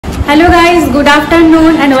Hello guys good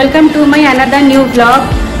afternoon and welcome to my another new blog.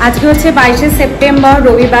 आज के হচ্ছে 22 September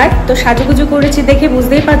রবিবার। তো সাজুগুজু করেছি দেখে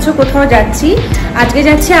বুঝতেই পারছো কোথাও যাচ্ছি। আজকে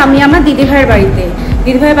যাচ্ছি আমি আমার দিদিভাইয়ের বাড়িতে।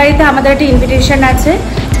 দিদিভাইয়ের বাড়িতে আমাদের একটা ইনভিটেশন আছে।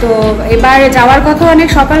 তো এবার যাওয়ার কথা অনেক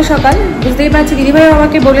সকাল সকাল, বুঝতেই পারছি দিদিভাই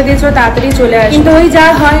আমাকে বলে দিয়েছিল তাড়াতাড়ি চলে আসে, কিন্তু ওই যা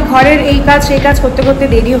হয় ঘরের এই কাজ সেই কাজ করতে করতে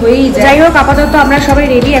দেরি হয়েই যায়। যাই হোক আপাতত আমরা সবাই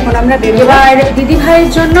রেডি, এখন আমরা এবার দিদিভাইয়ের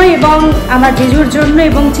জন্য এবং আমার জিজুর জন্য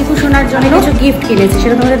এবং চিকু সোনার জন্য কিছু গিফট কিনেছি,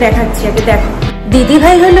 সেটা তোমাদের দেখাচ্ছি। আগে দেখো,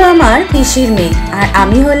 দিদিভাই হলো আমার পিসির মেয়ে আর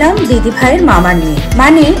আমি হলাম দিদিভাইয়ের মামার মেয়ে,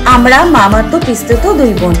 মানে আমরা মামাতো পিসতো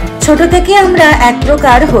দুই বোন। ছোট থেকে আমরা এক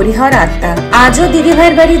প্রকার হরিহর আত্মা। আজও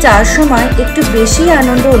দিদিভাইয়ের বাড়ি যাওয়ার সময় একটু বেশি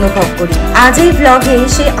আনন্দ অনুভব করি। আজ এই ব্লগে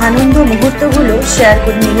সেই আনন্দ মুহূর্তগুলো শেয়ার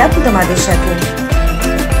করে নিলাম তোমাদের সাথে।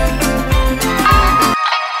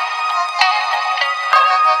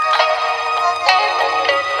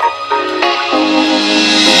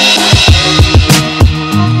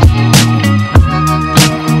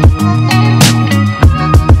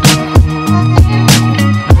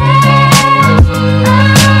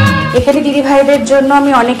 এখানে দিদি ভাইদের জন্য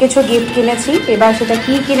আমি অনেক কিছু গিফট কিনেছি। এবার সেটা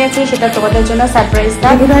কি কিনেছি সেটা তোমাদের জন্য সারপ্রাইজ।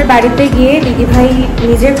 দিদি ভাইয়ের বাড়িতে গিয়ে দিদি ভাই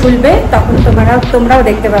নিজে খুলবে, তখন তোমরাও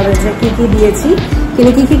দেখতে পাবে যে কি কি দিয়েছি,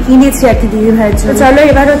 কি কিনেছি আর কি দিদি ভাইয়ের জন্য। চলো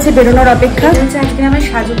এবার হচ্ছে বেরোনোর অপেক্ষা। আজকে আমার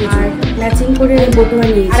সাজু আর ম্যাচিং করে বটুয়া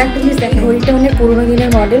নিয়েছি। আর একটা জিনিস দেখো, ঘড়িটা অনেক পুরোনো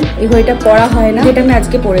দিনের মডেল, এই ঘড়িটা পরা হয় না, যেটা আমি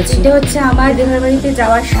আজকে পরেছি। এটা হচ্ছে আমার দিদি ভাইয়ের বাড়িতে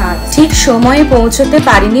যাওয়ার সাজ। ঠিক সময়ে পৌঁছতে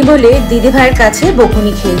পারিনি বলে দিদি ভাইয়ের কাছে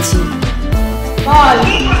বকুনি খেয়েছি।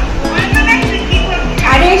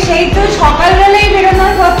 আরে সেই তো সকালবেলায়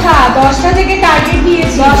বেরোনোর কথা, 10টা থেকে টার্গেট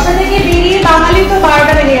দিয়েছি। 10টা থেকে বেরিয়ে বাঙালি তো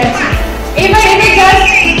 12টা বেরিয়ে গেছে। এবার এনে জাস্ট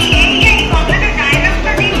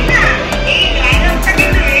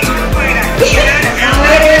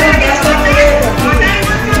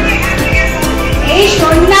এই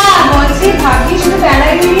শোন না, বলছি ভাবি শুধু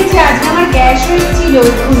বেলায় বেরিয়েছি, আজকে আমার গ্যাস হয়েছিল,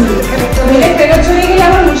 বেলে ফেরত চলে গেলে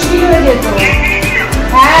আমার মুশকিল হয়ে যেত।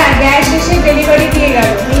 হ্যাঁ, গ্যাস এসে ডেলিভারি দিয়ে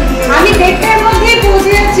গেল। আমি দেড়টার মধ্যেই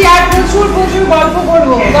পৌঁছে যাচ্ছি আর প্রচুর প্রচুর গল্প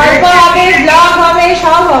করবো, গল্প হবে, ব্লগ হবে,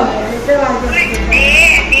 সব হবে।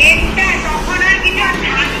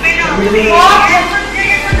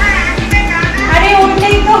 আরে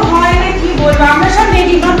ওটাই তো হয় না, কি বলবো, আমরা সব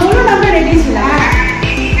রেডি না, বলুন আমরা রেডি ছিলাম।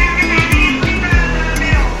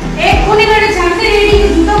 এক্ষুনি বেরোচ্ছে, আমি তো রেডি,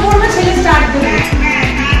 জুতো পরবো, ছেলে স্টার্ট দেবো।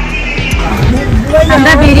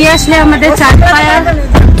 আমরা বেরিয়ে আসলে আমাদের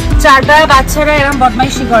চার পায়া বাচ্চারা এরকম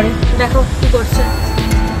বদমাইশি করে। দেখো কি করছে,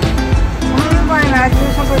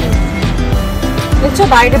 দেখছো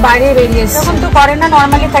বাইরে বাইরে বেরিয়েছে। তখন তো করে না,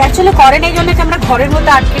 নর্মালি অ্যাকচুয়ালি করেন, এই জন্য আমরা ঘরের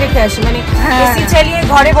মধ্যে আটকে রেখে আসি, মানে এসি চালিয়ে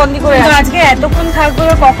ঘরে বন্দি করে। আজকে এতক্ষণ থাকবো,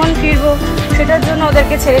 কখন ফিরবো সেটার জন্য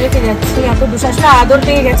ওদেরকে ছেড়ে রেখে যাচ্ছি। এত দুঃশাসনা আদর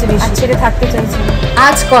পেয়ে গেছে, বেশি ছেড়ে থাকতে চাইছে।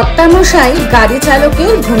 আজ কর্তামশাই গাড়ি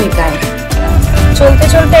চালকের ভূমিকায়। চলতে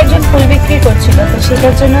চলতে একজন ফুল বিক্রি করছিল, তো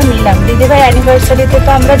সেটার জন্য নিলাম। দিদিভাই অ্যানিভার্সারিতে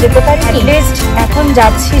তো আমরা যেতে পারি, লিস্ট এখন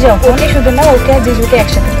যাচ্ছি যখন, শুধু না ওকে আর জিজুকে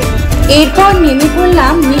একসাথে। এরপর নেমে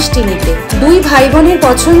পড়লাম মিষ্টি নিতে। দুই ভাই বোনের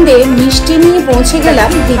পছন্দে মিষ্টি নিয়ে পৌঁছে গেলাম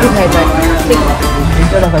দিদি ভাই বাড়ি।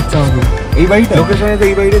 এই বাড়িটা লোকেশনে তো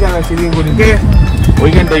এই বাড়িটা দেখাচ্ছি,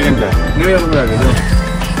 ওইখানটা নেমে যাবো আগে।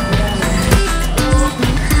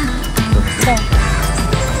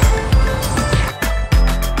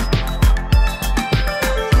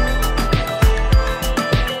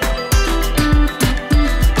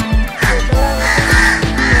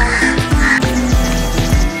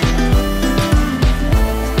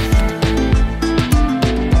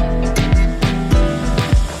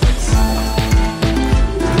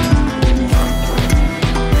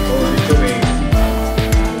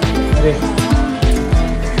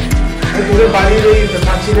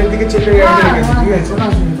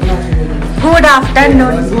 Good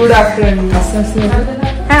afternoon. Good afternoon.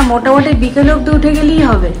 হ্যাঁ, মোটামুটি বিকেলে অব্দি উঠে গেলেই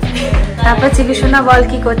হবে। তারপর চিকু সোনা বল,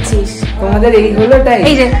 কি করছিস? তোমাদের এই হলো টাইম।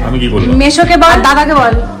 এই যে আমি কি বলবো, মেশোকে বল, দাদাকে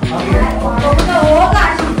বল।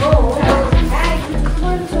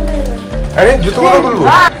 আরে জুতো কথা বলবো,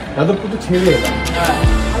 দাদা পুরো ছেড়ে এলাম।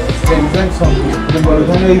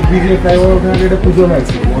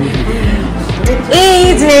 এই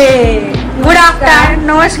যে গুড আফটারনুন,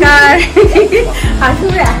 নমস্কার।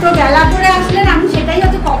 আসলে এত বেলা করে আসলেন, আমি সেটাই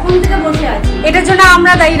হচ্ছে কখন থেকে বসে আছি। এটার জন্য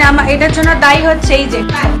আমরা দায়ী না, এটার জন্য দায়ী হচ্ছে এই যে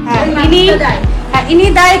ইনি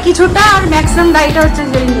দায়ী কিছুটা, আর ম্যাক্সিমাম দায়ীটা হচ্ছে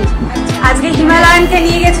যে ইনি। আজকে হিমালয়ানকে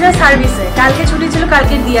নিয়ে গেছিল সার্ভিসে, কালকে ছুটি ছিল,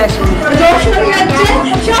 কালকে দিয়ে আসেনি।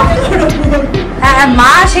 হ্যাঁ,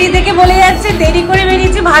 মা সেই থেকে বলে যাচ্ছে দেরি করে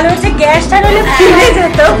বেরিয়েছি, ভালো হচ্ছে গ্যাসটা হলে ফিরে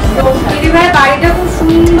যেত। দিদিভাইয়ের বাড়িটা খুব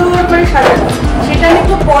সুন্দর করে সাজানো, সেটা আমি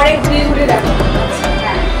একটু পরে ঘুরে ঘুরে দেখো।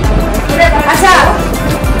 আচ্ছা,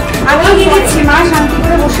 আমি দিয়ে দিচ্ছি, মা শান্তি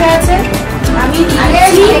করে বসে আছে।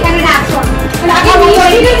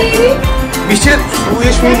 তুই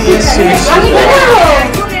শুনে নিয়ে এসছিস। আমি বলবো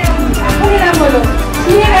এখনই নাম বলো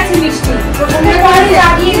শুনে গেছে মিষ্টি ওখানে পরে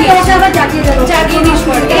জাগিয়ে দিস আবার জাগিয়ে দিস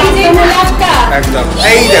পরে এই যে গোলাপটা একদম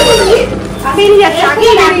এই দেখো আমি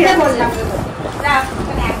জাগিয়ে দিতে বললাম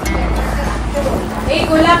এই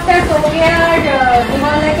গোলাপটা তোকে আর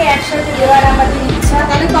বিমলাকে একসাথে দেওয়ার আমাদের ইচ্ছা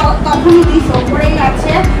তাহলে তখনই দিস ওপরেই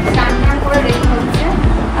আছে স্নান টান করে রেডি হচ্ছে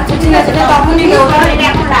আচ্ছা ঠিক আছে তখনই এটা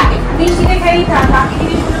এখন রাখে মিষ্টিতে খাই থাক বাকি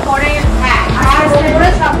জিনিসগুলো পরে হ্যাঁ আর ওপরে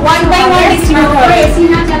ওয়ান বাই ওয়ান ডিস্ট্রিবিউট করে এসি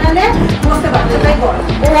না চালালে বসতে পারবে তাই কর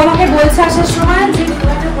ও আমাকে বলছে আসার সময় যে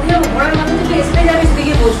গোলাপটা পড়লে ঘরের মধ্যে থেকে এসে যাবে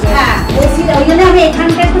সেদিকে বসবে হ্যাঁ এসি ওই জন্য আমি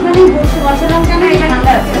এখানটা একটুখানি বসালাম কেন এটা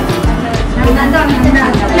ঠান্ডা আছে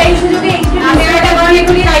এই সুযোগে আমি এটা বানিয়ে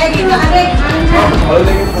করি আগে ভালো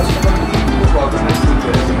লাগে কাস্টমার খুব অর্গানাইজ করতে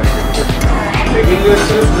সেকেন্ড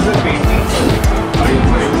হচ্ছে শুধু পেইন্টিং আর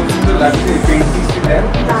সুন্দর লাগছে পেইন্টিং দেন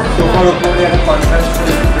সোফার উপরে একটা কন্ট্রাস্ট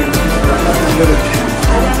করে পেইন্টিং করা সুন্দর হচ্ছে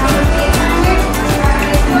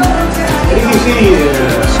এই কি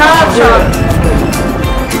সব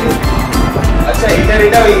আচ্ছা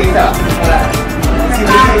এটা ওই এটা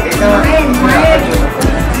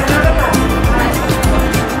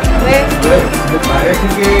বাইরে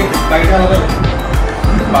থেকে বাইরে আলাদা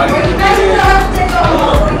বাইরে থেকে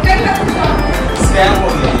স্ক্যাম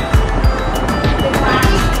হয়ে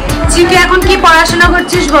চিকে এখন কি পড়াশোনা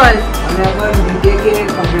করছিস বল আমি আবার বিটেক এর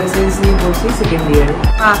কম্পিউটার সায়েন্স নিয়ে পড়ছি সেকেন্ড ইয়ারে।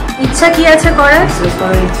 ইচ্ছা কি আছে করার শেষ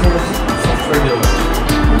করার ইচ্ছা আছে। সফটওয়্যার ডেভেলপার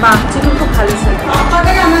বাহ চিকু খুব ভালো ছেলে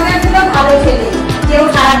আমাদের জন্য ভালো ছেলে কেউ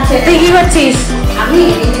খারাপ ছেলে তুই কি করছিস আমি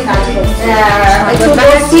এই যে কাজ করছি একটু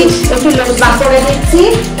বসছি একটু লম্বা করে দিচ্ছি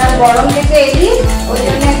তার গরম থেকে এলি ওই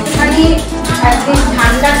জন্য একটুখানি একদিন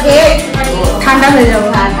ঠান্ডা খেয়ে ঠান্ডা হয়ে যাবো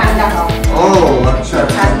হ্যাঁ ঠান্ডা হও ও আচ্ছা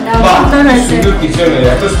ঠান্ডা বাহ সুন্দর হয়েছে। সুন্দর কিচেন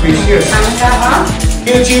এত স্পেশিয়াস ঠান্ডা হও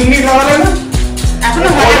কেউ চিমনি খাওয়ালে না এখনো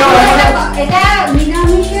এটা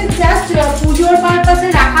নিরামিষের জাস্ট পুজোর পারপাসে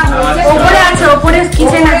রাখা হয়েছে ওপরে আছে ওপরে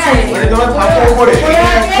কিচেন আছে মানে তোমার থাকো উপরে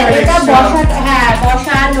এটা বসা হ্যাঁ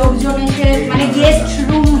বসা লোকজন এসে মানে গেস্ট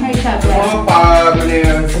রুম হিসাবে কোনো মানে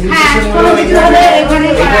হ্যাঁ কোনো কিছু হলে এখানে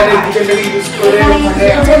এখানে কিচেনটাকে ইউজ করে মানে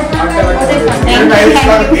আটটা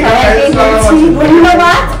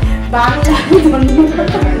ধন্যবাদ বাংলা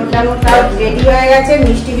মোটামুটি রেডি হয়ে গেছে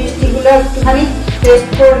মিষ্টি মিষ্টিগুলো একটুখানি টেস্ট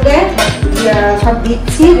করবে সব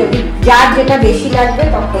দিচ্ছি যদি যার যেটা বেশি লাগবে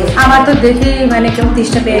তখন আমার তো দেখি মানে কেউ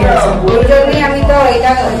তিষ্টা পেয়ে গেছে ওই জন্যই আমি তো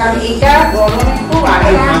এটা গরমে খুব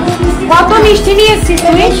কত মিষ্টি নিয়ে এসছিস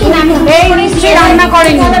তুমি এই মিষ্টি রান্না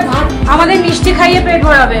করেনি আমাদের মিষ্টি খাইয়ে পেট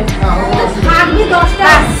ভরাবে থাকবি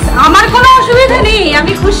 10টা আমার কোনো অসুবিধা নেই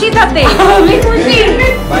আমি খুশি তাতে আমি খুশি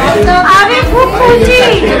আমি খুব খুশি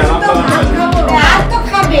আর তো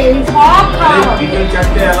খাবে সব খাওয়া বিকেল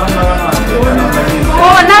 4টে অ্যালার্ম লাগানো আছে ও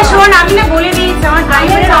না শোন আমি না বলে দিয়েছি আমার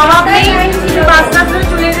ড্রাইভারের অভাব নেই 5টা করে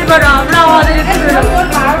চলে যেতে পারো আমরা আমাদের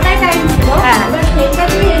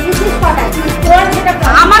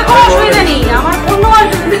আমার কোনো অসুবিধা নেই আমার কোনো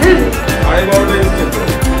অসুবিধা নেই আড়াই 12টা এসছে তো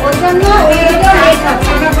ওই জন্য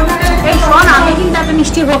এই শোন আমি কিন্তু এত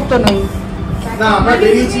মিষ্টি ভক্ত নই না আমরা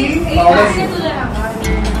বেরিয়েছি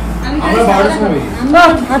আমরা 12টার সময়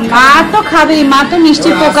মা তো খাবেই মা তো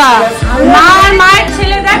মিষ্টির পোকা মায়ের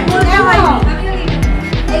ছেলে দেখ বলতে হয়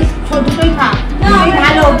দুটোই খা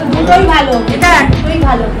ভালো দুটোই ভালো এটা দুটোই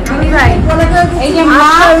ভালো আমি ভাই এই যে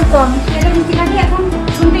মা এখন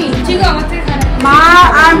শুনবি ঠিক আছে মা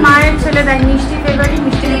আর মায়ের ছেলে দেখ মিষ্টি ফেভারিট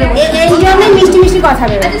মিষ্টি এই জন্য মিষ্টি মিষ্টি কথা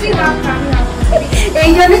বেরো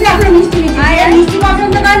এই জন্য যে আপনার মিষ্টি মিষ্টি মিষ্টি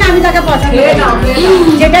পছন্দ করেন আমি তাকে পছন্দ করি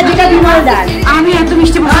যেটা যেটা বিমল দার আমি এত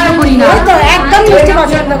মিষ্টি পছন্দ করি না ওই তো একদম মিষ্টি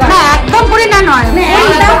পছন্দ করে না একদম করি না নয়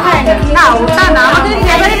না ওটা না আমাদের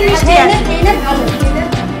ফেভারিট মিষ্টি আছে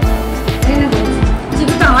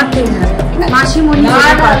চিকু তো আমার তেল না মাসিমণি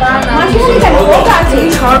মাসিমণি কেন ও তো আছে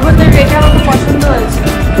শরবতের এটা আমার খুব পছন্দ হয়েছে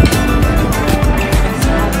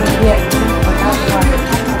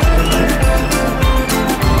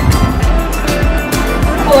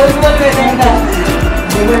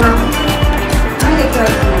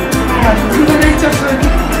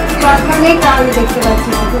আমি দেখতে পাচ্ছি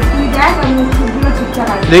না তুই দেখ আমি মুখগুলো চুপচাপ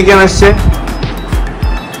আছে দেখে আসছে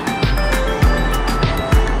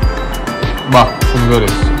বাহ সুন্দর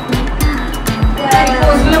এসছে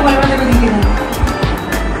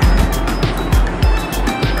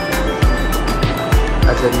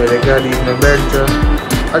अच्छा मेरे गाड़ी में बैठ जा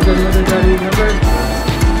अच्छा मेरे गाड़ी में बैठ जा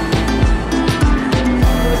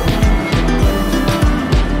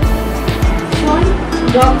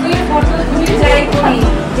ডক্টরের ফটো তুলে যাই করি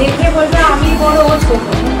দেখে বলবে আমি বড় ও ছোট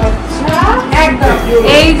আচ্ছা একদম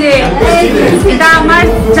এই যে এটা আমার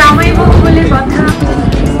জামাইবাবু বলে কথা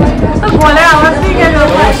তো গলার আওয়াজ পেয়ে গেল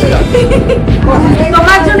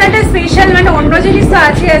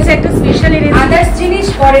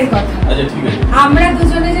পরের কথা। আচ্ছা ঠিক আছে। আমরা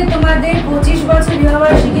দুজনে যে তোমাদের 25 বছর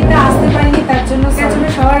বিবাহবার্ষিকীতে আসতে পারিনি তার জন্য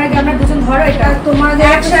সবার আগে আমরা দুজন ধরো এটা তোমাদের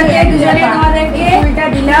একসাথে দুজনে তোমাদেরকে ফুলটা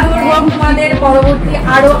দিলাম এবং তোমাদের পরবর্তী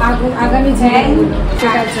আরো আগামী জীবনগুলো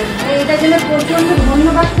সেটার জন্য এটার জন্য প্রচন্ড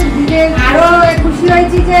ধন্যবাদ দিতে আরো খুশি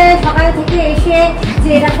হয়েছি যে সকাল থেকে এসে যে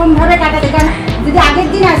এরকম ভাবে কাটাতে, কারণ যদি আগের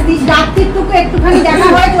দিন আসতিস রাত্রিটুকু একটুখানি দেখা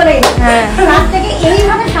হয়ে চলে রাত থেকে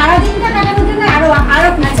এইভাবে সারাদিনটা কাটানোর জন্য আরো আরো।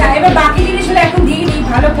 আচ্ছা এবার বাকি জিনিসগুলো এখন দিয়ে দিই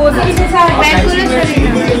ভালো পোজ আছে।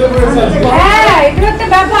 হ্যাঁ এটা একটা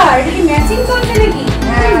ব্যাপার, এটা কি ম্যাচিং চলছে নাকি?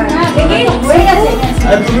 দেখেই হয়ে গেছে।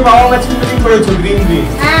 তুমি বাবা ম্যাচিং করেছো গ্রিন গ্রিন।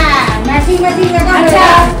 হ্যাঁ ম্যাচিং একদম। আচ্ছা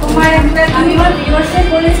তোমার একটা আমি আমার ভিউয়ার্সে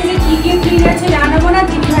বলেছি যে কি কি গ্রিন আছে জানাবো না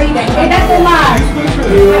দিদি ভাই দেখো। এটা তোমার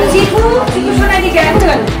চিকু সোনা দিকে রাখতে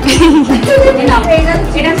গেল।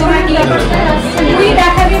 এটা তোমার কি তুই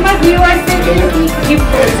দেখাবি আমার ভিউয়ার্সদের জন্য কি গিফট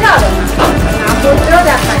করেছো না বলতেও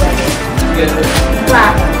দেখা যাবে।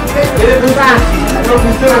 বাহ বাহ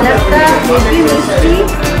কালারটা বেশি মিষ্টি,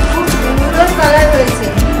 খুব সুন্দর কালার হয়েছে,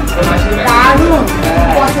 দারুণ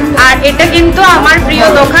পছন্দ। আর এটা কিন্তু আমার প্রিয়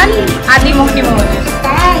দোকান আদিমুক্তি মহলের।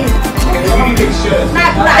 তাই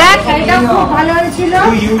দেখ এটা খুব ভালো হয়েছিল।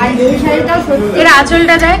 আর এই শাড়িটাও সত্যি এর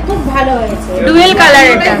আঁচলটা দেখ খুব ভালো হয়েছে, ডুয়েল কালার।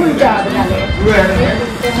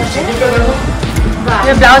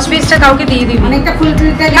 এটা ব্লাউজ পিসটা কাউকে দিয়ে দিবি, অনেকটা ফুল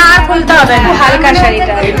ফুলটা না আর খুলতে হবে না, হালকা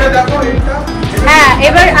শাড়িটা। হ্যাঁ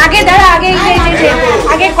এবার আগে দাঁড়া, আগে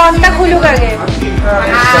আগে কনটা খুলুক আগে।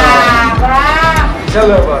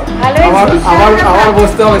 চলো আমার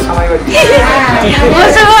বসতে হবে সামাই বাড়ি।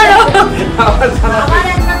 বসে পড়ো।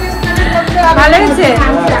 ভালো হয়েছে।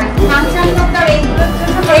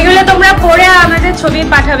 এইগুলো তোমরা পরে আমাদের ছবি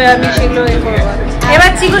পাঠাবে, আমি সেগুলো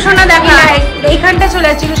এবার চিকু সোনা দেখা এইখানটা চলে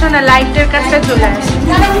আসে, চিকু সোনা লাইটের কাছটা চলে আসে।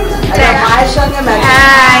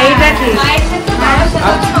 হ্যাঁ এইটা ঠিক,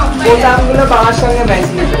 বোতামগুলো বাবার সঙ্গে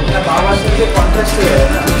ম্যাচিং, বাবার সঙ্গে কন্ট্রাস্ট হয়ে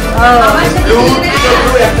যাবে।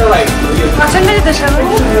 পছন্দ হয়েছে সবাই?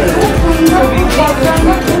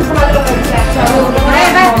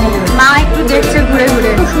 মা একটু দেখছে ঘুরে ঘুরে,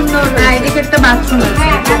 খুব সুন্দর। হ্যাঁ এদিকে একটা বাথরুম আছে,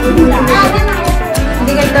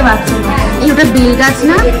 এদিকে একটা বাথরুম। এইটা বেল গাছ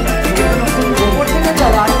না,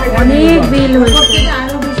 অনেক বেল হয়েছে।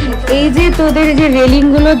 এই যে তোদের যে রেলিং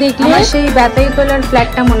গুলো দেখলে সেই ব্যাতাই তলার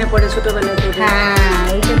ফ্ল্যাটটা মনে পড়ে ছোটবেলায়। হ্যাঁ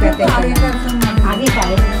এইটা ব্যাতাই আগে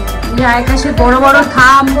যে আকাশে বড় বড়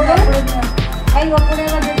থাম।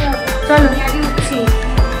 চলো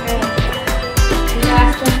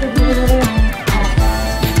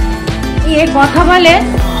এ কথা বলে।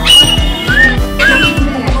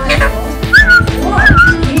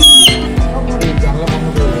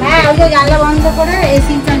 হ্যাঁ ওই যে জানলা বন্ধ করে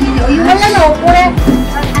এসি চালিয়ে ওই বললে না ওপরে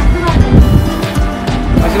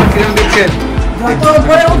আসলে কিরকম দেখছেন? যত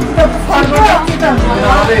উপরে উঠতে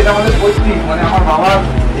আমাদের পৈতৃক, মানে আমার বাবার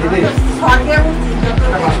স্বর্গে উঠছি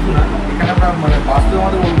এখানে আমরা মানে বাস্তবে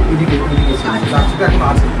আমাদের ওইদিকে রাস্তাটা এখন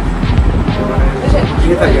আছে, মানে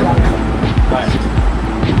ইয়ে থাকে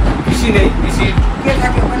পিসি নেই, পিসি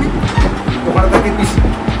ওখানে থাকে পিসি,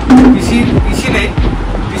 পিসি নেই,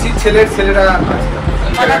 পিসির ছেলেরা আছে।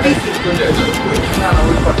 না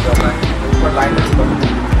ওই লাইন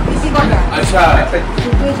আচ্ছা।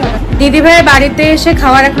 দিদিভাইয়ের বাড়িতে এসে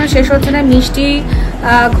খাওয়ার এখনো শেষ হচ্ছে না, মিষ্টি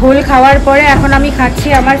ঘোল খাওয়ার পরে এখন আমি খাচ্ছি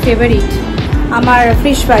আমার ফেভারিট, আমার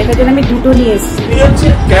ফিশ ফ্রাই। তার জন্য আমি দুটো নিয়ে এসেছি।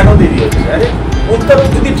 কেন দেরি হচ্ছে? আরে উত্তর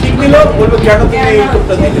যদি ঠিক নিল বলবো কেন তুমি এই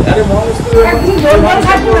উত্তরটা দিলে? আরে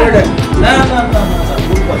না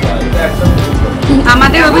ভুল কথা, এটা একদম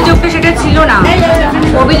আমাদের অভিযোগটা সেটা ছিল না,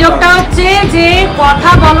 অভিযোগটা হচ্ছে যে কথা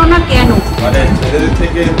বলো না কেন। মানে ছেলেদের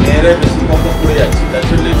থেকে মেয়েরা বেশি কম করে যাচ্ছে, তার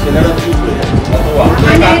জন্য ছেলেরা চুপ হয়ে যাচ্ছে।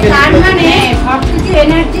 তার মানে সবকিছু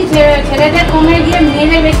এনার্জি ছেলেদের কমে গিয়ে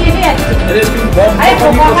মেয়েদের বেশি এসে যাচ্ছে।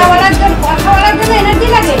 কথা বলার জন্য এনার্জি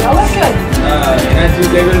লাগে অবশ্যই। এনার্জি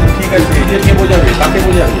লেভেল ঠিক আছে, যে কে বোঝাবে, কাকে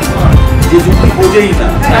বোঝাবে? যে যুক্তি বোঝেই না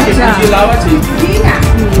তাকে বুঝিয়ে লাভ আছে?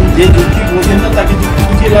 যে যুক্তি বোঝেন না তাকে যুক্তি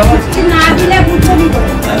বুঝিয়ে লাভ আছে? না দিলে বুঝতে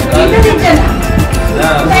দিচ্ছে না,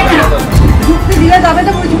 যুক্তি দিলে তবে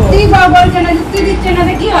তো যুক্তি বলছে না, যুক্তি দিচ্ছে না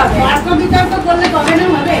কি হবে? তর্ক বিতর্ক করলে তবে না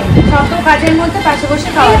হবে। সব কাজের মধ্যে পাশে বসে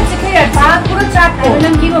খাওয়া ভাত পুরো চারটে।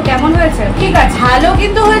 বললাম কি গো কেমন হয়েছে? ঠিক আছে, ভালো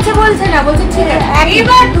কিন্তু হয়েছে বলছে না, বলছে ঠিক আছে।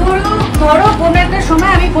 এবার ধরো কোনো একটা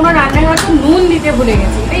সময় আমি কোনো রান্নায় হয়তো নুন দিতে ভুলে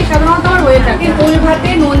গেছি, এই সাধারণত আমার হয়ে থাকে, গোল ভাতে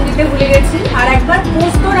নুন দিতে ভুলে গেছি। আর একবার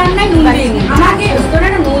পোস্ত রান্নায় নুন দিইনি, আমাকে পোস্ত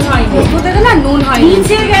রান্না নুন হয়নি, পোস্ততে না নুন হয়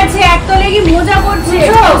নিচে গেছে একতলে কি মজা করছে,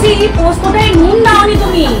 পোস্তটাই নুন দাওনি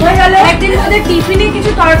তুমি। একদিন ওদের টিফিনে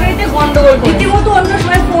কিছু তরকারিতে গন্ডগোল, রীতিমতো অন্য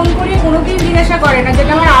সময় ফোন করে কোনোদিন জিজ্ঞাসা করে না,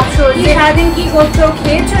 যেটা আমার আফসোস। সারাদিন কি করছো,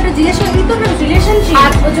 খেয়েছো, এটা জিজ্ঞেস করি তো রিলেশনশিপ।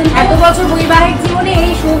 এত বছর বৈবাহিক জীবনে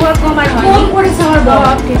এই সৌভাগ্য আমার হয়। ফোন করেছে আমার বাবা,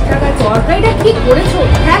 ঠিকঠাক আছে, তরকারিটা কি করেছো?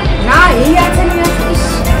 হ্যাঁ না এই আছে না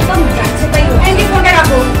একদম যাচ্ছে তাই। এই ফোনটা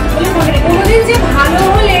রাখো, বলে ফোনটা রেখো। কোনোদিন যে ভালো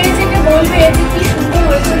হলে যেটা বলবে যে কি সুন্দর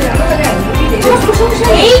হয়েছে,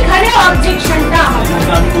 এইখানে অবজেকশনটা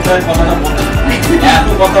আমি কোথায় কথাটা বলবো, এত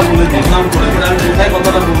কথা বলে বদনাম করে আমি কোথায়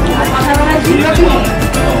কথাটা বলবো?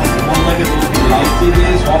 মন্দাকে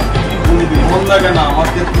সব কিছু বলে দিই, মন্দাকে না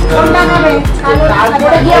আমাকে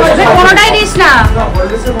কোনোটাই দিস না।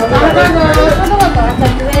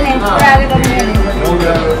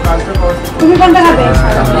 তুমি কোনটা খাবে?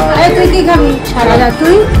 তুই কি খাবি? সারাদা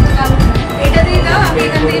তুই এটা দিয়ে দাও, আমি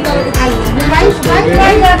এখান থেকে তবে খাই।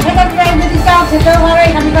 যদি চাও খেতেও ভালো,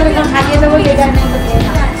 এখানে খাইয়ে দেবো। এটা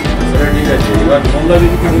ঠিক আছে, এবার মন্দা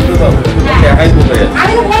যদি বুঝতে পারবো একাই কোথায় যাচ্ছে।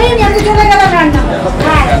 আমি তো বলিনি, আমি চলে গেলাম রান্না।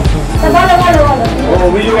 বলো বলো বলো। ও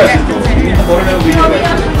অভিযোগ আছে তো, বিভিন্ন ধরনের অভিযোগ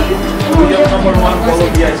আছে। অভিযোগ নম্বর 1 বলো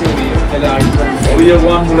কি আছে অভিযোগ? তাহলে অভিযোগ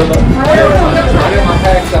 1 বলে দাও।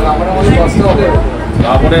 মাথায় একটা রাবণের মতো 10টা হতে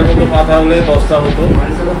রাবণের মতো মাথা হলে 10টা হতো,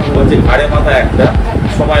 বলছে ঘাড়ে মাথা একটা,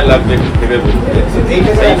 সময় লাগবে ভেবে বলতে।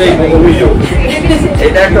 এইটাই অভিযোগ,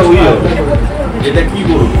 এটা একটা অভিযোগ। এটা কি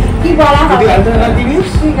বলবো? কি বলা হবে?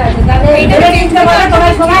 ঠিক আছে, তাহলে এইটা চিন্তা করে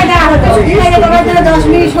তোমার সময় দেওয়া হলো। ঠিক আছে, তোমার জন্য 10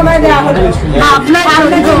 মিনিট সময় দেওয়া হলো। আপনার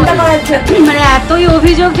চিন্তা করাচ্ছে মানে এতই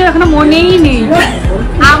অভিযোগ যে এখনো মনেই নেই।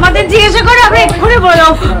 আমাদের জিজ্ঞাসা করে আমরা এক্ষুনি বলো।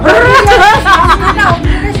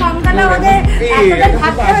 সংখ্যাটা আমাদের এতটা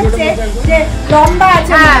থাকতে হচ্ছে যে লম্বা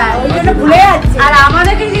আছে, ওই জন্য ভুলে যাচ্ছে। আর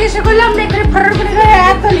আমাদেরকে জিজ্ঞাসা করলে আমরা এখানে ফটাফট করে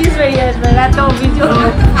এত লিস্ট বেরিয়ে আসবে, এত অভিযোগ।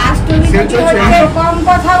 ফার্স্ট অভিযোগ কম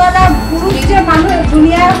কথা বলা পুরুষ যে মানুষ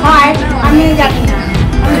দুনিয়ায় হয় আমি জানি না।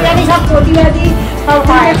 আমি জানি সব প্রতিবাদী, সব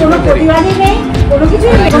হয়, কোনো প্রতিবাদী নেই, কোনো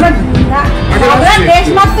কিছুই নেই, কোনো আমরা দেশ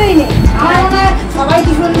মাত্রই নেই। আমার মনে হয় সবাই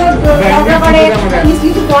কি সুন্দর ঝগড়া করে,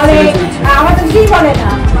 কিছু বলে, আমার তো কিছুই বলে না,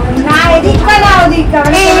 না এদিক না ওদিক।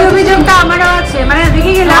 এই অভিযোগটা আমারও আছে, মানে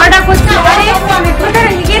দেখে গেলে লাউডা করছে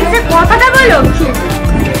কথাটা বলো,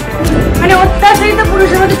 মানে অত্যাচারিত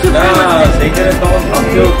পুরুষের মধ্যে চুপ করে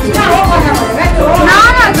না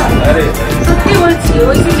না সত্যি বলছি,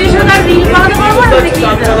 ওই সিচুয়েশন আর রিল বানাতে পারবো না।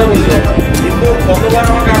 কিন্তু কতবার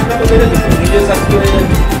আমাকে আটকাতে পেরেছে নিজে সাক্ষী হয়ে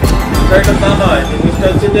যাচ্ছে, বিষয়টা তা নয়। জিনিসটা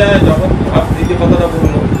হচ্ছে যে যখন দিদি কথাটা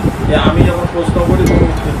বললো যে আমি যখন প্রশ্ন করি তখন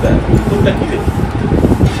উত্তর দেয়, উত্তরটা কি দেবে?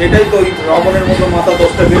 সেটাই তো রাবণের মতো মাথা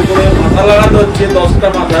 10টা বের করে মাথা লাগাতে হচ্ছে, 10টা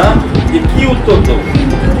মাথা যে কি উত্তর দেবো।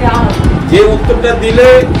 যে উত্তরটা দিলে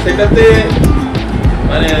সেটাতে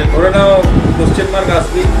মানে ধরে নাও কোশ্চেন মার্ক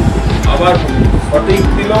আসবে, আবার সঠিক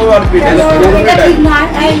দিলেও আর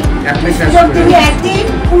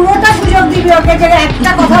পুরোটা সুযোগ দিবি ওকে, যে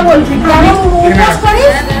একটা কথা বলবি, উপোস করি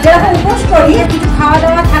যেরকম উপোস করি কিছু খাওয়া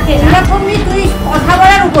দাওয়া থাকে এরকমই তুই কথা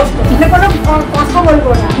বলার উপোস করি, কোনো কথা বলবো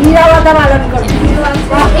না, নীরবতা পালন করবি।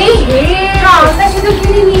 এই আমরা শুধু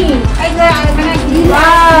কিনিনি,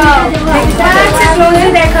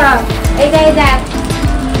 দেখা এইটাই দেখ,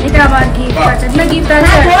 এটা আমার গিফট আছে না, গিফট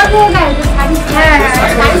আছে হ্যাঁ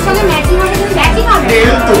শাড়ির সঙ্গে ম্যাচিং হবে, ম্যাচিং হবে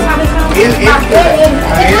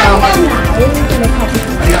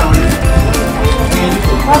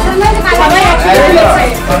পছন্দ হলে সবাই একসাথে বলেছে,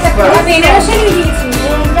 বেনারসি নিয়ে দিয়েছি।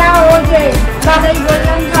 এটা ও যে বাবাই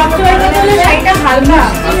বললাম সবচেয়ে বড় হলো শাড়িটা হালকা,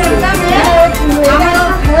 আমার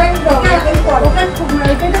ফ্রেন্ড তো ওকে খুব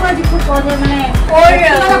এটা বাজি খুব পছন্দ, মানে ওর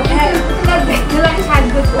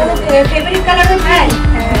ফেভারিট কালার হচ্ছে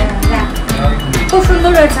খুব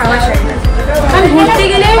সুন্দর হয়েছে আমার শাড়িটা। আমি ঘুরতে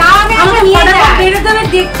গেলে বেরোতে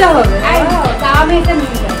দেখতে হবে, আমি এটা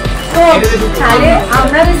নিয়ে যাবো। তাহলে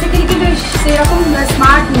আমরা বেসিক্যালি কিন্তু সেরকম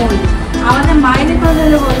স্মার্ট নই, আমাদের মাইনে কথা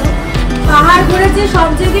হলো বলো, পাহাড় ঘুরেছে, সব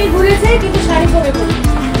জায়গায় ঘুরেছে, কিন্তু শাড়ি পরে ঘুরে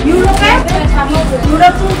ইউরোপে,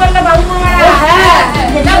 ইউরোপ ট্যুর করলে বাবু মামারা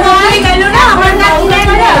গেল না, আমার না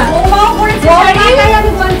বৌমাও করেছে,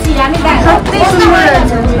 আমি বলছি আমি সত্যি সুন্দর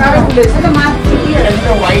আছে।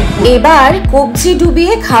 এবার কবজি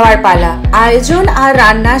ডুবিয়ে খাওয়ার পালা। আয়োজন আর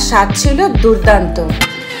রান্নার স্বাদ ছিল দুর্দান্ত।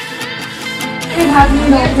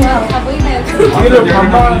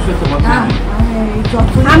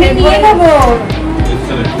 আমি নিয়ে নেবো,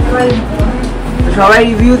 সবাই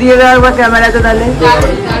রিভিউ দিয়ে দেওয়ার বা ক্যামেরাতে, তাহলে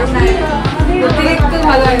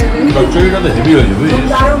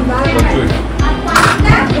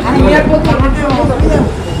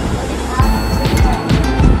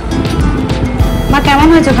মা কেমন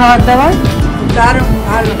হয়েছে খাবার দাবার? দারুণ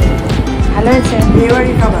ভালো, ভালো হয়েছে,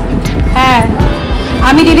 বিয়েবাড়ি খাবার। হ্যাঁ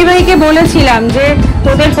আমি দিদিভাইকে বলেছিলাম যে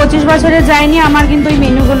তোদের 25 বছরে যায়নি, আমার কিন্তু ওই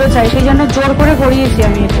মেনুগুলো চাই, সেই জন্য জোর করে করিয়েছি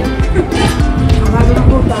আমি এটা।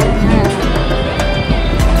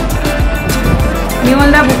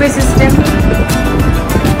 নিমলদা বুফে সিস্টেম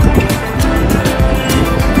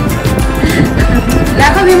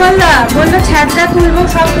দেখো বিমলদা বললো ছাদটা তুলবো,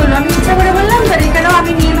 সব তুলবো। আমি ইচ্ছা করে বললাম তো এখানেও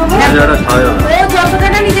আমি নিয়ে নেবো। ও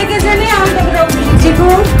যতটা নিজেকে জানি আমার ততটা চিকু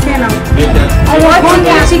খেয়ে নাও।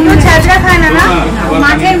 চিকু ছাদরা খায় না, না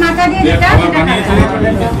মাঠের মাথা দিয়ে যেটা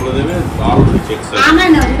আমার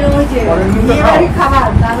না, ওই যে খাবার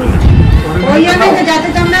ওই জন্য যাতে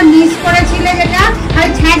তোমরা মিস করেছিলে যেটা। আর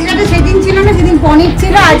ছাঁচড়াটা সেদিন ছিল না, সেদিন পনির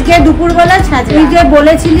ছিল, আজকে দুপুরবেলা ছাঁচড়া। তুই যে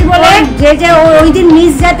বলেছিলি বলে যে ওই দিন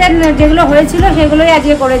মিস যাতে যেগুলো হয়েছিল সেগুলোই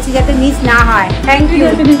আজকে করেছি যাতে মিস না হয়। Thank you.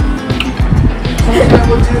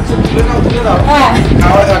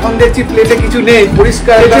 এখন দেখছি প্লেটে কিছু নেই,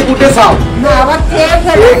 পরিষ্কার ফুটে খাও। আবার খেয়ে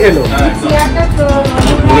খেলো।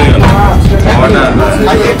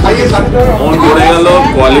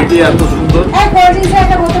 কোয়ালিটি এত সুন্দর।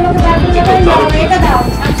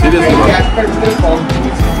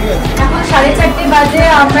 এখন 4:30 বাজে,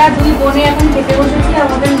 আমরা দুই বোনে এখন খেতে বসেছি।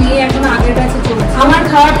 আমাদের মেয়ে এখন আগের কাছে চলেছে। আমার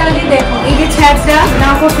খাওয়াটা দিয়ে দেখো, এই যে ছ্যাঁচড়া না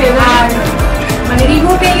খুব ফেভারিট, মানে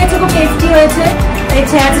রিভিউ পেয়ে গেছে, খুব টেস্টি হয়েছে। এই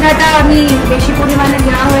ছ্যাঁচড়াটা আমি বেশি পরিমাণে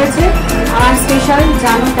নেওয়া হয়েছে। আর স্পেশাল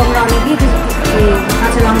জানো তোমরা অনেকেই,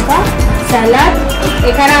 কাঁচা লঙ্কা, স্যালাড,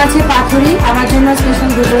 এখানে আছে পাথুরি, আমার জন্য স্পেশাল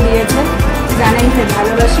দুটো দিয়েছে, জানাই খুব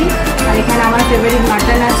ভালোবাসি। আর এখানে আমার ফেভারিট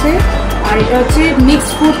মাটন আছে। আর এটা হচ্ছে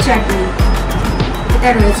মিক্সড ফ্রুট চাটনি, এটা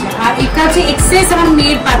রয়েছে। আর এটা হচ্ছে এক্সেস আমার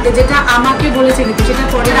মেয়ের পাতে, যেটা আমাকে বলেছে কিন্তু সেটা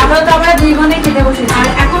পরে। আপাতত আমরা দুই বোনে খেতে বসেছি। আর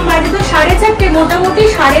এখন বাজে তো 4:30, মোটামুটি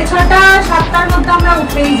 6:30-7টার মধ্যে আমরা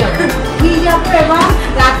উঠেই যাবো এবং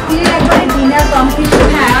রাত্রির একবারে ডিনার কমপ্লিট।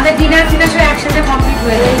 হ্যাঁ, আমাদের ডিনার ফিনার সব একসাথে কমপ্লিট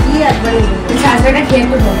হয়ে যায় গিয়ে একবারে সাজটা খেয়ে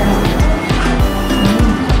তো বলতে হবে।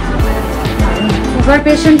 সুগার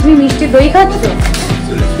পেশেন্ট, তুমি মিষ্টি দই খাচ্ছ?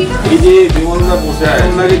 এই যে বিমলদা বসে আছে,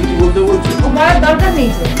 ওনাকে কি বলতে বলছো? ও বলার দরকার নেই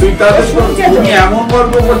তো। তুই তাদের তুমি এমন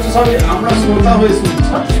গল্প করছিস, আমরা শ্রোতা হয়ে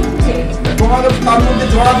শুনছি। তোমাকে তার মধ্যে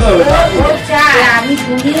জড়াতে হবে। আমি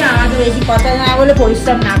শুনি আমাদের বেশি কথা না বলে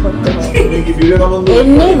পরিশ্রম না করতে হবে। তুমি কি বিবেকানন্দ?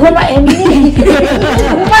 এমনি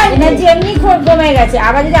এনার্জি এমনি কমে গেছে,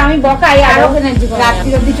 আবার যদি আমি বকাই আরো এনার্জি রাত্রি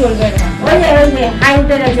অব্দি চলবে না। হাই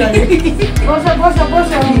উঠে চলবে। বসো বসো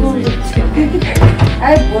বসো।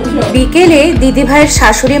 বিকেলে দিদি ভাইয়ের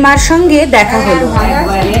শাশুড়ি মার সঙ্গে দেখা হলো।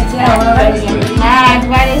 হ্যাঁ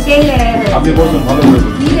একবার এসেই আপনি বলুন, ভালো করে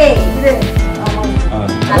কি রে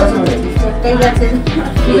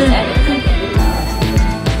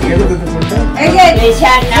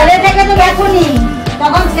ছেলেটাকে তো দেখুনি,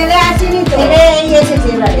 তখন ছেলে আসেনি তো, ছেলে এই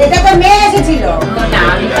এসেছে। এটা তো মেয়ে এসেছিল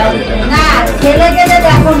না, ছেলেকে তো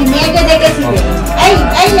দেখুনি, মেয়েকে দেখেছিলে। এই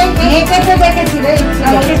এই মেয়েকে তো দেখেছিলে,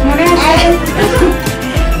 মনে আছে?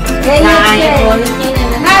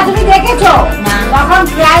 না তুমি দেখেছো, তখন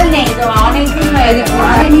খেয়াল নেই তো, অনেকদিন হয়ে গেছে।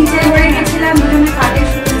 নিচে পড়ে গেছিলাম, দুজনে কাটে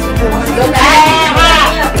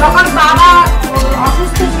তখন বাবা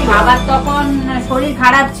অসুস্থ ছিল, বাবার তখন শরীর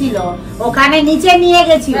খারাপ ছিল, ওখানে নিচে নিয়ে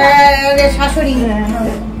গেছিল শাশুড়ি।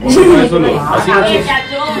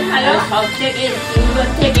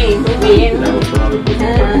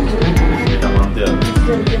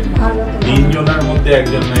 তিনজনের মধ্যে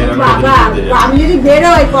একজন বাবা আমি যদি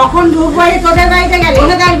বেরোই কখন ঢুকবো তোদের বাড়িতে গেলে,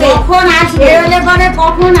 কখন আসবে, বেরোলে পরে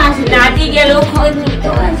কখন আসবে, নাটি গেলেও খোঁজ নিতে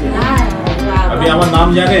আসবে। আপনি আমার নাম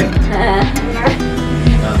জানেন?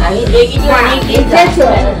 আমি দেখেছি, অনেক দেখেছো,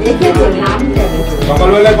 দেখেছো নাম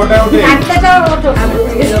সকালবেলা কটায় ওঠে?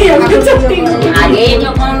 আগে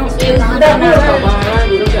যখন কেউ ছিল না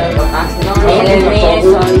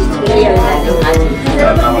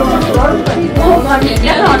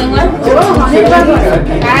তখন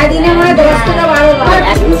সারাদিনে মানে 10 থেকে 12 বার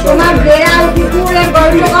তোমার বেড়াল কুকুরের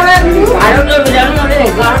গল্প করার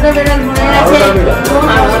 12টা বেড়াল মনে আছে।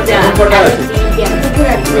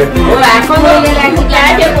 ও এখন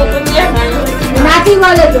নাতি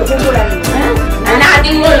বলে তো কুকুর,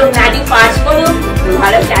 নাতি বলো, নাতি পাস করুক,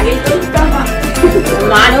 ভালো চাকরি করুক।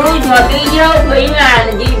 মানুষ যতই যাও বেইমান,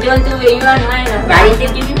 জীবজন্তু বেইমান হয় না। বাড়িতে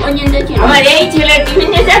টিভি পর্যন্ত ছিল, আমার এই ছেলে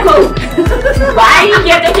টিভিতে দেখো বাইরে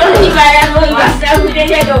যেতে চলছি, বাইরে ওই বাচ্চা ফিরে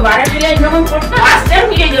যেত, বাড়া ফিরে যখন বাচ্চা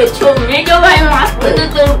ফিরে যাচ্ছ মেজো ভাই মাস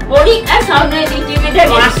পর্যন্ত পরীক্ষার সামনে টিভিতে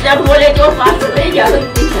মাস্টার বলে তো পাস হয়ে যাবে।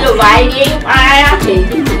 তো বাইরে পাড়ায় আছে,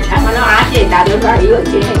 এখনো আছে, তাদের বাড়ি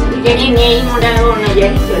হচ্ছে যদি নেই মনে হয় অন্য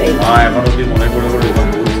জায়গায় চলে যায়। এখন অব্দি মনে করে করে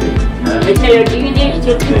ছেলে টিভি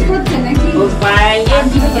দেখছে নাকি ও পাড়ায়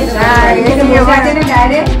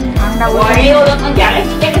পরে ওরকম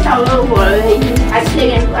গ্যালাক্সি থেকে সব বড় হয়েছে। আর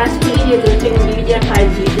সেকেন্ড ক্লাস থেকে যেত, সেকেন্ড ডিভিশন 5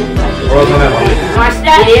 ডিভিশন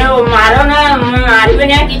মাস্টার এও মারো না, মারবে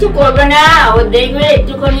না, কিছু করবে না, ও দেখবে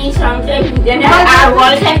একটুখানি সংশয় বুঝে না। আর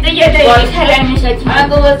বল খেলতে যেতে, বল খেলার নেশা ছিল।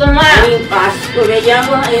 আমাকে বলতো মা আমি পাস করে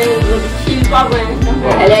যাবো, শিল্প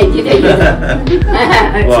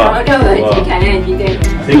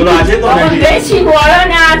সেগুলো আছে তো নাকি? বেশি বড়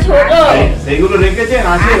না ছোট সেগুলো রেখেছেন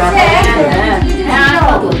আছে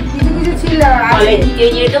কিছু ছিল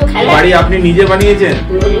বাড়ি আপনি নিজে বানিয়েছেন?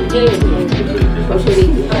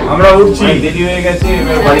 আমরা উঠছি, দেরি হয়ে গেছে,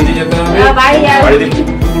 এবার বাড়িতে যেতে হবে। বাড়িতে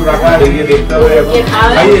কুকুর রাখা এগিয়ে দেখতে হবে।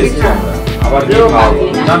 খাইয়ে এসছি আমরা, আবার গিয়ে খাওয়াবো।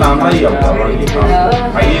 না না আমরাই যাবো, আবার গিয়ে খাওয়াবো।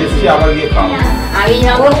 খাইয়ে এসছি, আবার গিয়ে খাওয়াবো।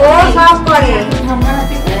 ও সব করে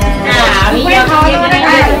আমি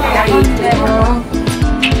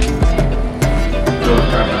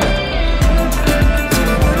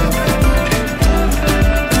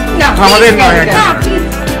আমাদের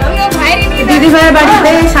দিদি ভাইয়ের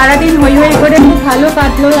বাড়িতে সারাদিন হই হই করে খুব ভালো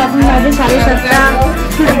কাটলো। এখন বাজে 7:30।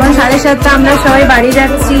 এখন 7:30 আমরা সবাই বাড়ি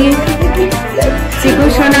যাচ্ছি। চিকু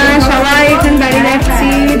সোনা সবাই এখন বাড়ি যাচ্ছি,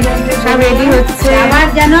 সব রেডি হচ্ছে।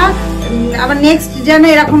 আবার নেক্সট যেন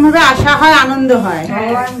এরকম ভাবে আসা হয়, আনন্দ হয়।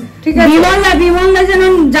 ঠিক আছে, বিমলদা যেন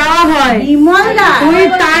যাওয়া হয়। বিমলদা ওই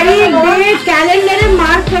তারিখ ডেট ক্যালেন্ডারে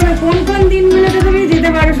মার্ক হবে কোন কোন দিনগুলোতে তুমি যেতে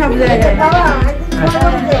পারো সব জায়গায়।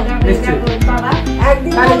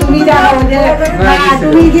 তুমি যাও,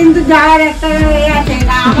 তুমি কিন্তু যাওয়ার একটা আছে,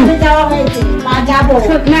 আমাদের যাওয়া হয়েছে, যাবো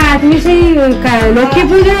না তুমি সেই লক্ষ্মী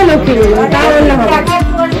পুজো তা বললে হবে।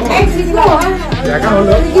 দেখা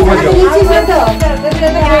হলো,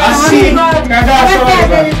 আসছি, টাটা,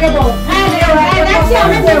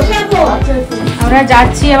 আমরা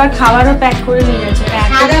যাচ্ছি, আবার খাবারও প্যাক করে নিয়ে গেছে।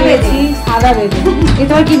 সাদা বেদে এ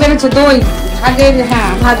তোমার কি বেরোচ্ছে? দই ভাগের,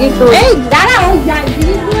 হ্যাঁ ভাগের দই।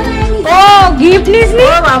 ও গিফট নিসনি?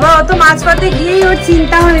 বাবা অত মাছ পাতে গিয়েই ওর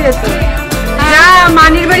চিন্তা হয়ে যেত। হ্যাঁ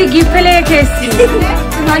মানির বাড়ি গিফট ফেলে রেখে এসছি।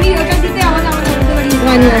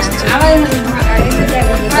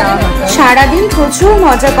 সারাদিন প্রচুর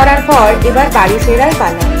মজা করার পর এবার বাড়ি ফেরার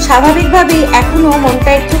পালা। স্বাভাবিকভাবেই এখনো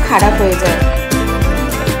মনটা একটু খারাপ হয়ে যায়।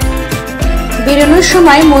 বেরোনোর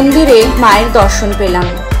সময় মন্দিরে মায়ের দর্শন পেলাম।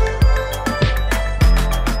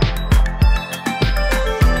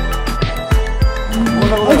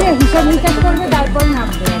 হিসাব নিকাশ করবে তারপর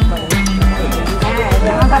নামবে একবার।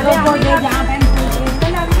 জামা কাপড় পরবে, জামা প্যান্ট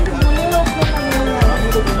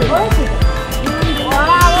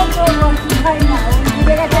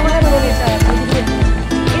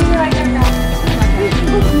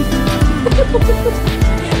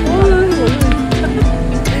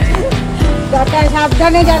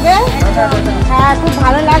সাবধানে যাবে। হ্যাঁ খুব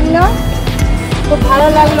ভালো লাগলো, খুব ভালো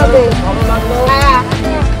লাগলো বেশ। হ্যাঁ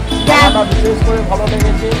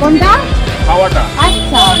কোনটা?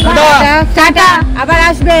 আচ্ছা টাটা, আবার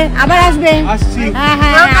আসবে, আবার আসবে। হ্যাঁ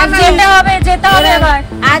হ্যাঁ যেতে হবে এবার।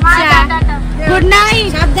 আচ্ছা গুড নাইট,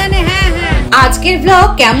 সাবধানে। হ্যাঁ হ্যাঁ। আজকের ব্লগ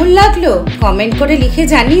কেমন লাগলো কমেন্ট করে লিখে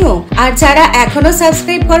জানিও। আর যারা এখনো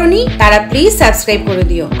সাবস্ক্রাইব করোনি তারা প্লিজ সাবস্ক্রাইব করে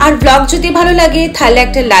দিও। আর ব্লগ যদি ভালো লাগে তাহলে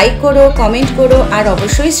একটা লাইক করো, কমেন্ট করো আর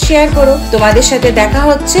অবশ্যই শেয়ার করো। তোমাদের সাথে দেখা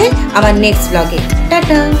হচ্ছে আমার নেক্সট ব্লগে।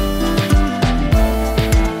 টাটা।